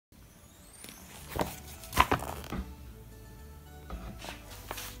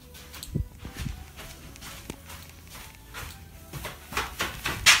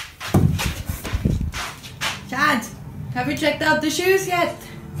Have you checked out the shoes yet?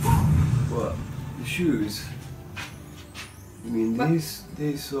 What? The shoes? You mean What?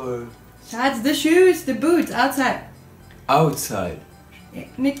 these are... That's the shoes, the boots, outside. Outside?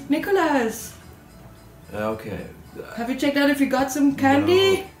 Nicholas, Okay. have you checked out if you got some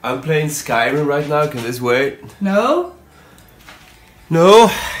candy? No. I'm playing Skyrim right now, can this wait? No? No!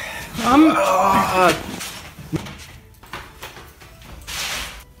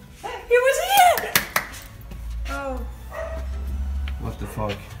 He was here! Oh. What the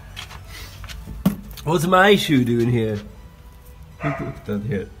fuck? What's my shoe doing here? Who put that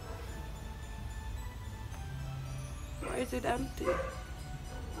here? Why is it empty?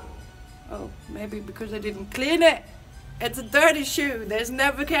 Oh, maybe because I didn't clean it. It's a dirty shoe. There's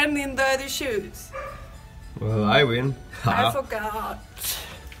never candy in dirty shoes. Well, I win. I forgot.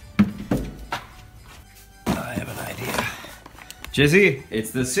 I have an idea. Jesse,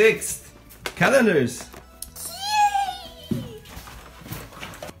 it's the 6th. Calendars. Yay!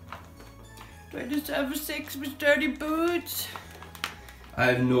 27/6 with dirty boots. I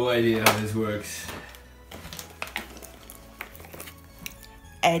have no idea how this works.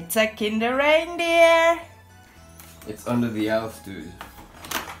 It's a Kinder reindeer. It's under the elf, dude.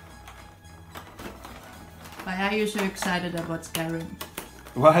 Why are you so excited about Skyrim?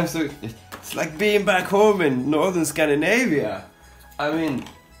 Well, it's like being back home in northern Scandinavia. I mean,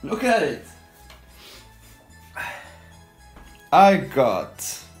 look at it. I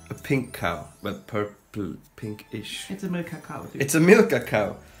got a pink cow, but purple, pinkish. It's a milk cow. It's a milka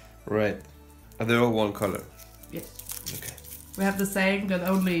cow, right? Are they all one color? Yes. Okay. We have the saying that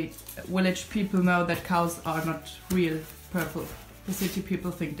only village people know that cows are not real purple. The city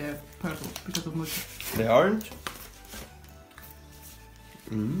people think they're purple because of milk. They aren't?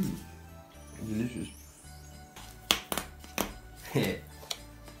 Mmm. Delicious.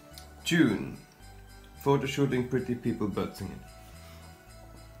 June. Photo shooting pretty people butt singing.